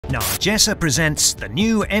Nargesa presents the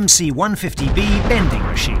new MC150B bending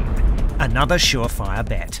machine, another surefire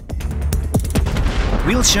bet.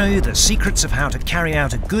 We'll show you the secrets of how to carry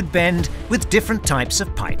out a good bend with different types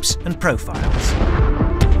of pipes and profiles.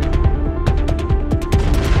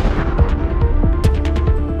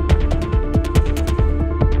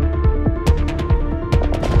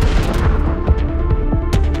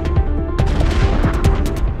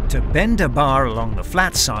 To bend a bar along the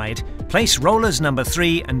flat side, place rollers number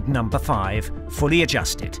 3 and number 5 fully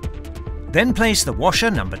adjusted. Then place the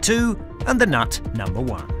washer number 2 and the nut number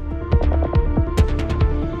 1.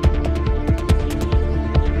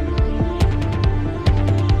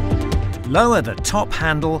 Lower the top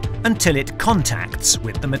handle until it contacts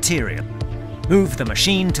with the material. Move the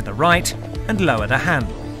machine to the right and lower the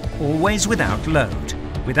handle, always without load,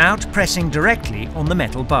 without pressing directly on the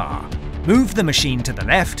metal bar. Move the machine to the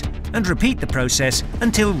left and repeat the process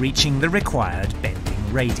until reaching the required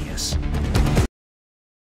bending radius.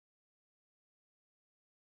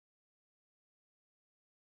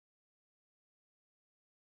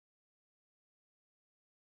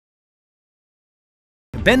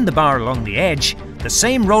 To bend the bar along the edge, the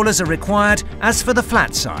same rollers are required as for the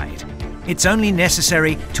flat side. It's only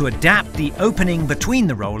necessary to adapt the opening between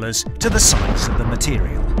the rollers to the size of the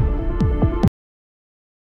material.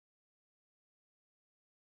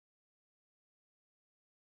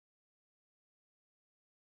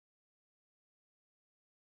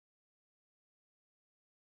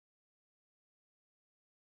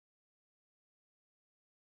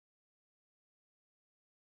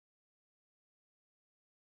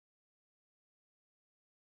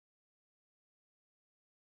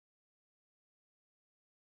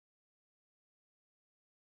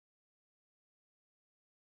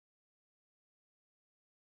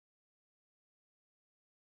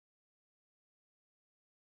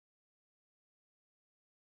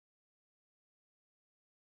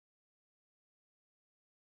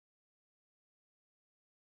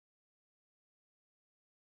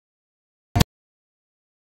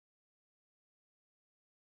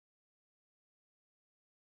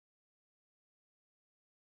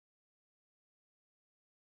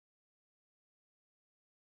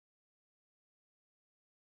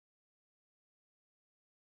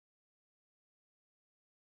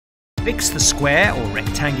 Fix the square or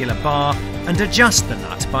rectangular bar and adjust the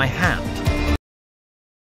nut by hand.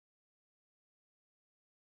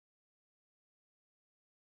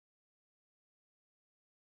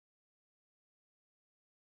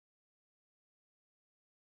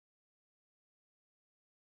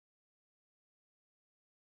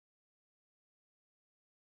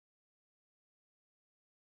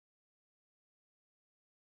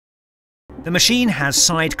 The machine has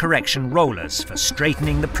side correction rollers for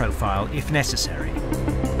straightening the profile if necessary.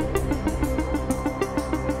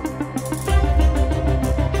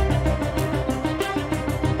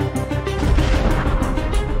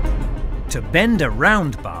 To bend a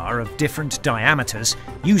round bar of different diameters,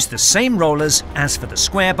 use the same rollers as for the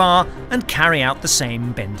square bar and carry out the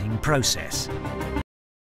same bending process.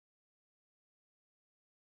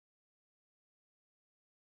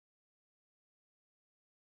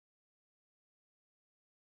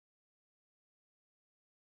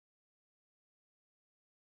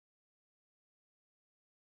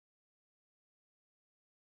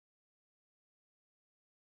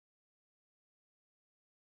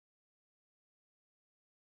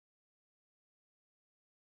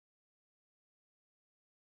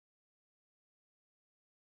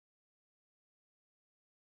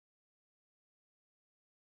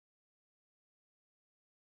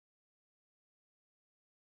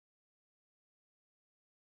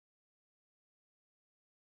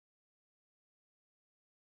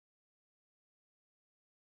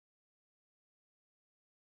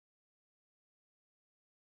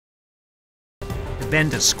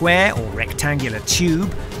 Bend a square or rectangular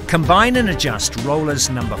tube, combine and adjust rollers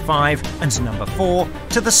number 5 and number 4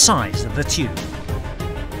 to the size of the tube.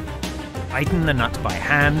 Tighten the nut by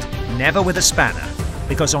hand, never with a spanner,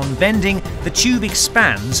 because on bending the tube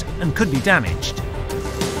expands and could be damaged.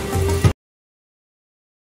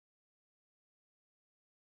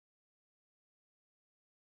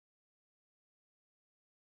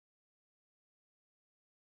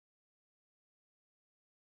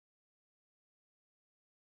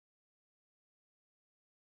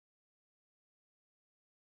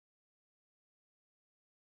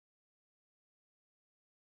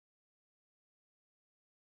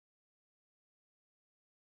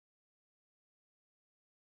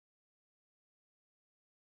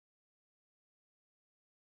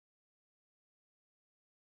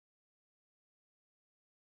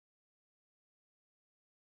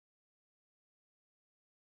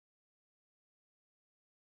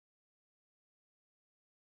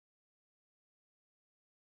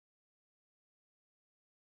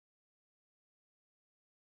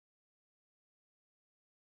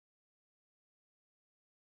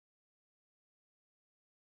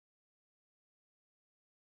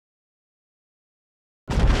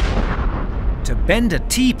 bend a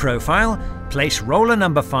T profile, place roller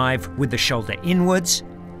number 5 with the shoulder inwards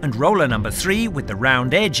and roller number 3 with the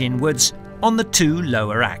round edge inwards on the 2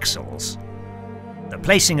 lower axles. The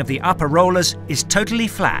placing of the upper rollers is totally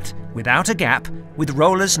flat, without a gap, with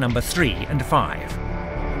rollers number 3 and 5.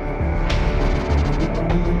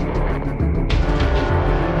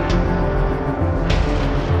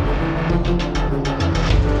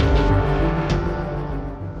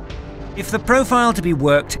 If the profile to be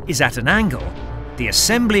worked is at an angle, the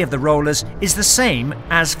assembly of the rollers is the same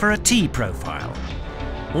as for a T profile.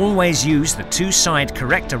 Always use the 2 side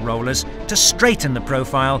corrector rollers to straighten the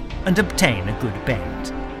profile and obtain a good bend.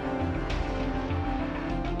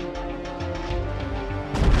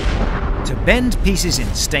 To bend pieces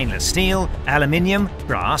in stainless steel, aluminium,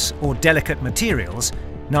 brass or delicate materials,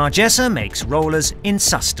 Nargesa makes rollers in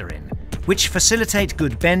susterin, which facilitate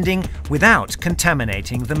good bending without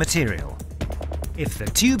contaminating the material. If the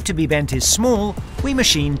tube to be bent is small, we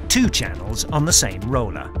machine 2 channels on the same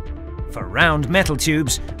roller. For round metal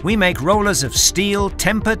tubes, we make rollers of steel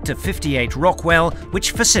tempered to 58 Rockwell,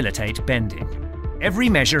 which facilitate bending. Every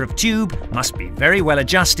measure of tube must be very well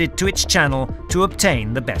adjusted to its channel to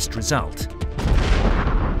obtain the best result.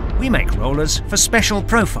 We make rollers for special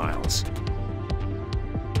profiles.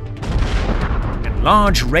 When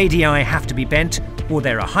large radii have to be bent or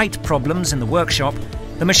there are height problems in the workshop,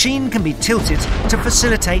 the machine can be tilted to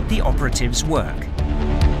facilitate the operative's work.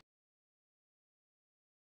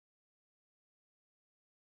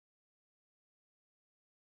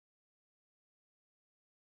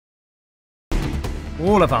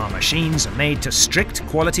 All of our machines are made to strict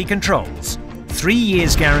quality controls, 3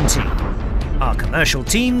 years guarantee. Our commercial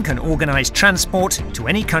team can organise transport to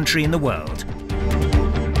any country in the world.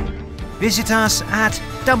 Visit us at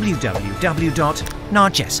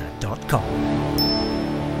www.nargesa.com.